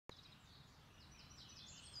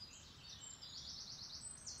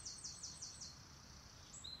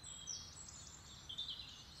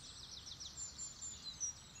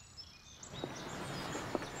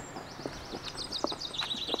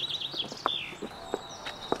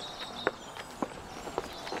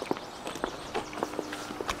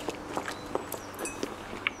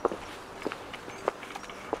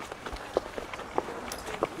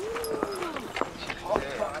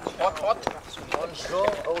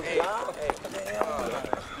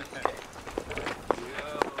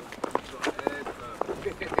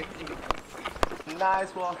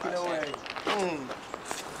Nice walking away.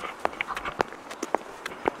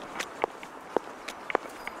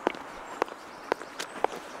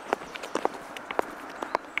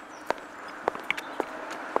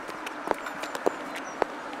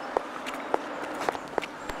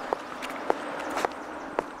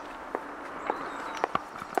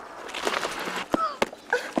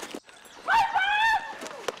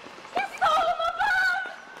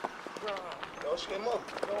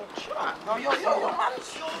 Yo, man,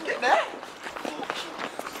 get there.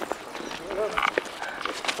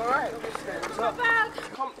 Alright. My bag.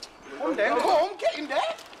 Come then, come, get in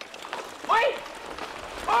there. Wait.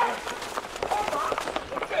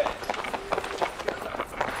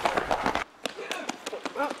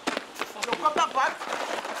 Yo, grab that bag.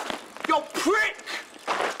 Yo, prick!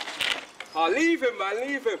 Oh, leave him, man,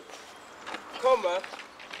 leave him. Come, man.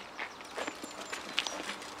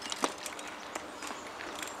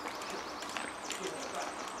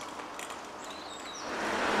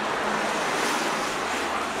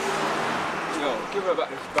 Yo, give her back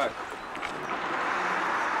this bag.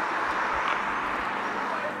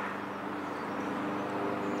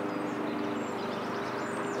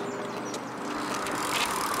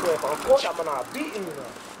 Yeah, but I caught that man, I beat him, you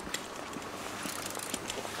know.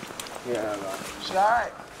 Yeah, man. She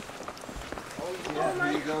alright?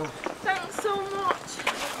 Yeah, here you go. Thanks so much.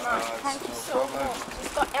 Thank you so much.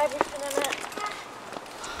 It's got everything in it.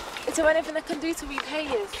 Is there anything I can do to repay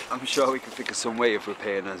you? I'm sure we can think of some way of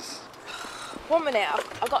repaying us. 1 minute,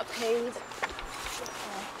 I got paid.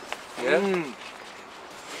 Yeah?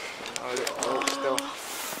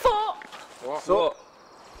 Fuck! What? So,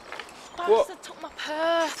 Bastard took my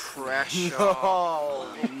purse. pressure.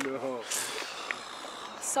 No.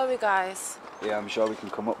 Sorry, guys. Yeah, I'm sure we can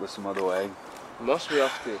come up with some other way. Must we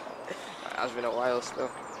have to? It has been a while still.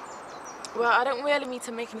 Well, I don't really mean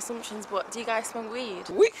to make any assumptions, but do you guys smoke weed?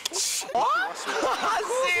 What?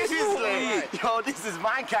 Seriously? Yo, this is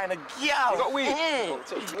my kind of girl. You got weed? What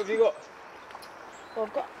have you got? Well,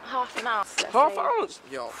 I've got half an ounce. let's Half say. an ounce?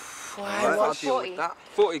 Yo. Why? I'll deal 40. with that.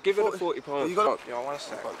 40, give her the 40 pounds. You got Yo, 1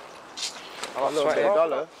 second. I'll I'll try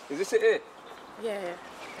 $1. Is this it here? Yeah.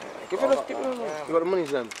 Give her the money. You got the money,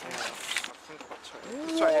 then?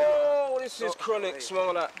 Whoa, this is chronic,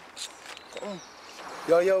 smell that.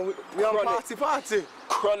 Yo, we on Chronic. party.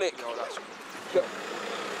 Chronic. Yo, that's...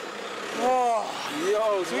 Yo,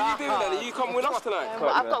 so what are you doing then? Are you come with us tonight?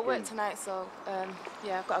 Well, I've got work tonight, so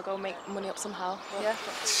yeah, I've got to go make money up somehow. Yeah.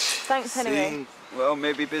 Thanks anyway. Well,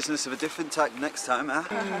 maybe business of a different type next time, huh?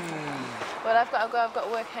 Well, I've got to go. I've got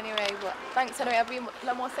work anyway. But thanks anyway. I'll be a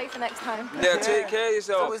lot more safer next time. Yeah, take care of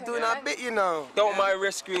yourself. Always doing our bit, you know. Don't mind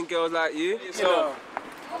rescuing girls like you. So,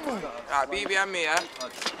 BB and me, yeah?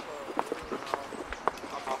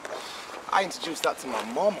 I introduced that to my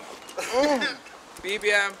mama.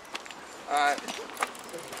 BBM.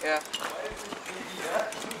 Yeah.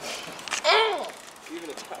 even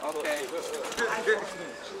a cat. Okay.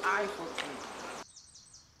 I